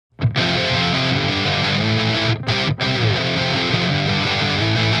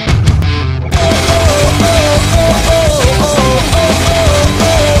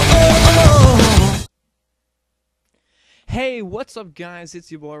Hey, what's up, guys?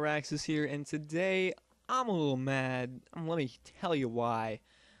 It's your boy Raxus here, and today I'm a little mad. Let me tell you why.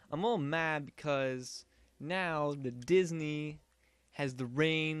 I'm a little mad because now the Disney has the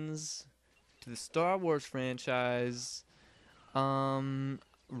reins to the Star Wars franchise. I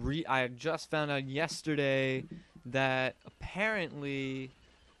just found out yesterday that apparently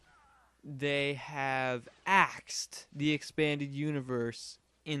they have axed the expanded universe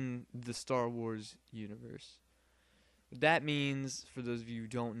in the Star Wars universe. That means, for those of you who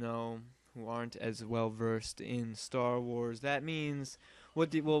don't know, who aren't as well versed in Star Wars, that means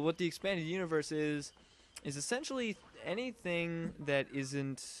what the expanded universe is essentially anything that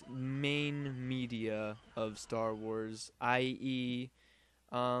isn't main media of Star Wars, i.e.,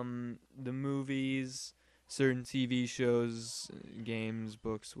 the movies, certain TV shows, games,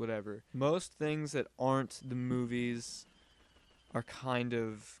 books, whatever. Most things that aren't the movies are kind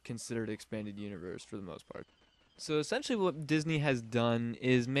of considered expanded universe for the most part. So essentially what Disney has done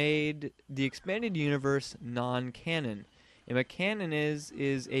is made the expanded universe non-canon. And what canon is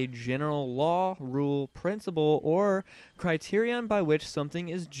a general law, rule, principle, or criterion by which something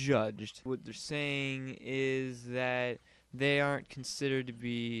is judged. What they're saying is that they aren't considered to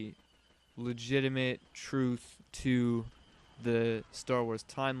be legitimate truth to the Star Wars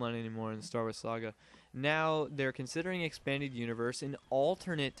timeline anymore in the Star Wars Saga. Now they're considering expanded universe an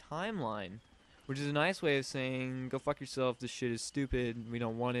alternate timeline, which is a nice way of saying, go fuck yourself, this shit is stupid, we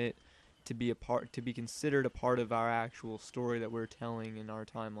don't want it to be considered a part of our actual story that we're telling in our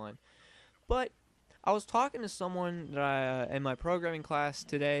timeline. But I was talking to someone that in my programming class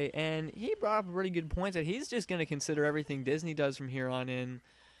today, and he brought up a really good point that he's just going to consider everything Disney does from here on in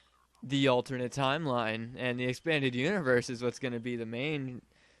the alternate timeline, and the expanded universe is what's going to be the main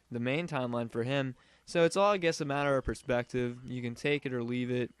timeline for him. So it's all, I guess, a matter of perspective. You can take it or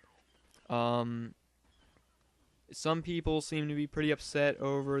leave it. Some people seem to be pretty upset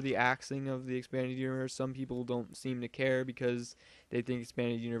over the axing of the expanded universe. Some people don't seem to care because they think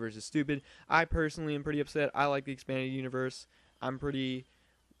expanded universe is stupid. I personally am pretty upset. I like the expanded universe. I'm pretty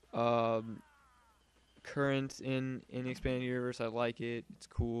current in the expanded universe. I like it. It's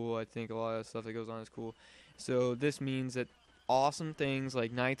cool. I think a lot of stuff that goes on is cool. So this means that awesome things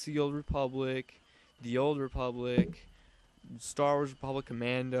like Knights of the Old Republic, Star Wars Republic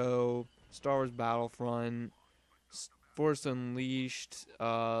Commando, Star Wars Battlefront, Force Unleashed,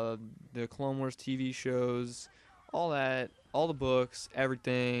 the Clone Wars TV shows, all that, all the books,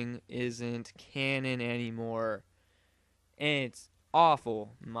 everything isn't canon anymore. And it's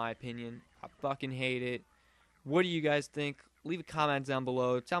awful, in my opinion. I fucking hate it. What do you guys think? Leave a comment down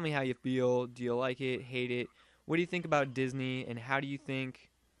below. Tell me how you feel. Do you like it? Hate it? What do you think about Disney? And how do you think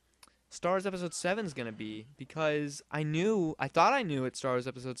Star Wars Episode 7 is going to be? Because I thought I knew what Star Wars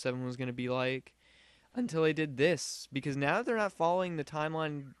Episode 7 was going to be like until they did this. Because now that they're not following the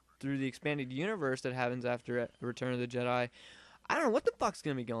timeline through the expanded universe that happens after Return of the Jedi, I don't know what the fuck's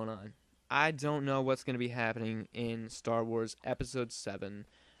going to be going on. I don't know what's going to be happening in Star Wars Episode 7.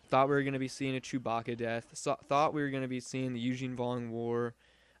 Thought we were going to be seeing a Chewbacca death. Thought we were going to be seeing the Eugene Vaughn War.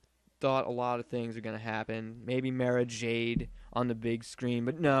 Thought a lot of things are going to happen. Maybe Mara Jade on the big screen,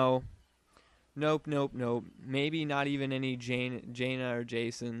 but no. Nope. Maybe not even any Jaina or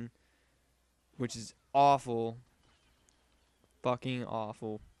Jason, which is awful. Fucking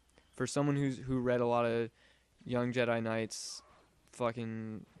awful. For someone who read a lot of Young Jedi Knights,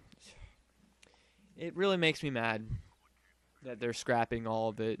 fucking... It really makes me mad that they're scrapping all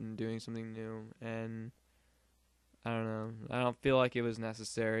of it and doing something new, and I don't know. I don't feel like it was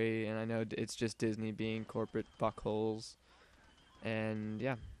necessary, and I know it's just Disney being corporate fuckholes, and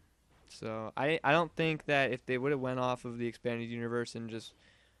yeah. So I don't think that if they would have went off of the expanded universe and just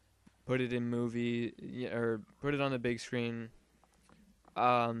put it in movie or put it on the big screen,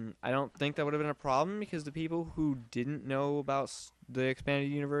 I don't think that would have been a problem, because the people who didn't know about the expanded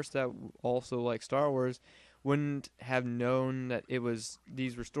universe that also like Star Wars wouldn't have known that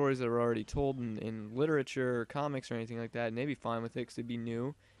these were stories that were already told in literature or comics or anything like that, and they'd be fine with it because it'd be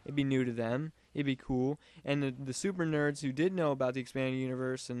new. It'd be new to them. It'd be cool. And the super nerds who did know about the expanded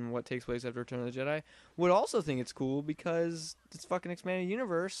universe and what takes place after Return of the Jedi would also think it's cool because it's fucking expanded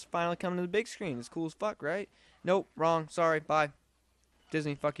universe finally coming to the big screen. It's cool as fuck, right? Nope, wrong. Sorry, bye.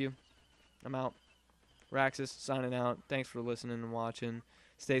 Disney, fuck you. I'm out. Raxus, signing out. Thanks for listening and watching.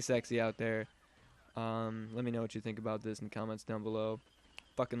 Stay sexy out there. Let me know what you think about this in the comments down below.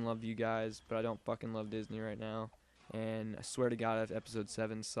 Fucking love you guys, but I don't fucking love Disney right now. And I swear to God, if Episode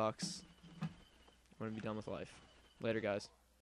 7 sucks, I'm gonna be done with life. Later, guys.